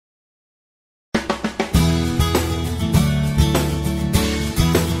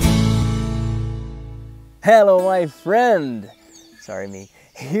Hello, my friend! Sorry, me.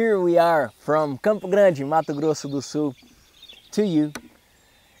 Here we are from Campo Grande, Mato Grosso do Sul, to you.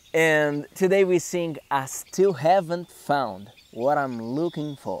 And today we sing I Still Haven't Found What I'm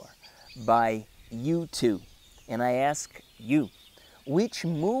Looking For by U2. And I ask you, which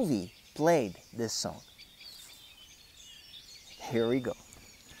movie played this song? Here we go.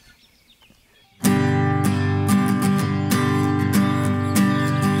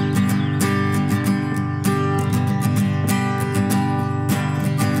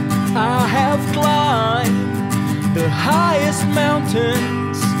 I have climbed the highest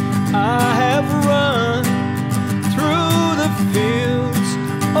mountains, I have run through the fields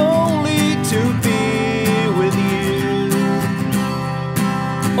only to be with you,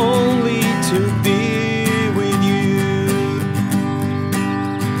 only to be with you.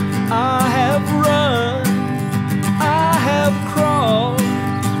 I have run, I have crawled,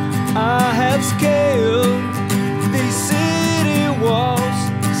 I have scaled these city walls.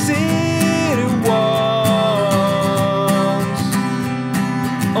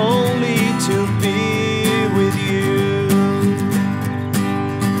 Only to be with you,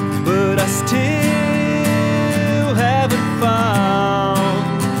 but I still haven't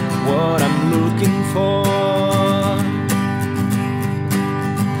found what I'm looking for,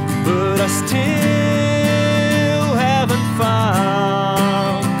 but I still haven't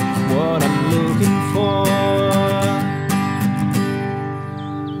found what I'm looking for.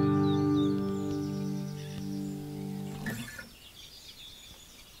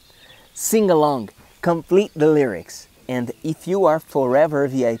 Sing along, complete the lyrics, and if you are forever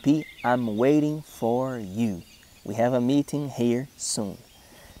VIP, I'm waiting for you. We have a meeting here soon.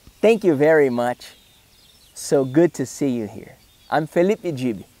 Thank you very much. So good to see you here. I'm Felipe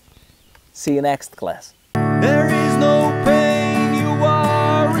Gibi. See you next class.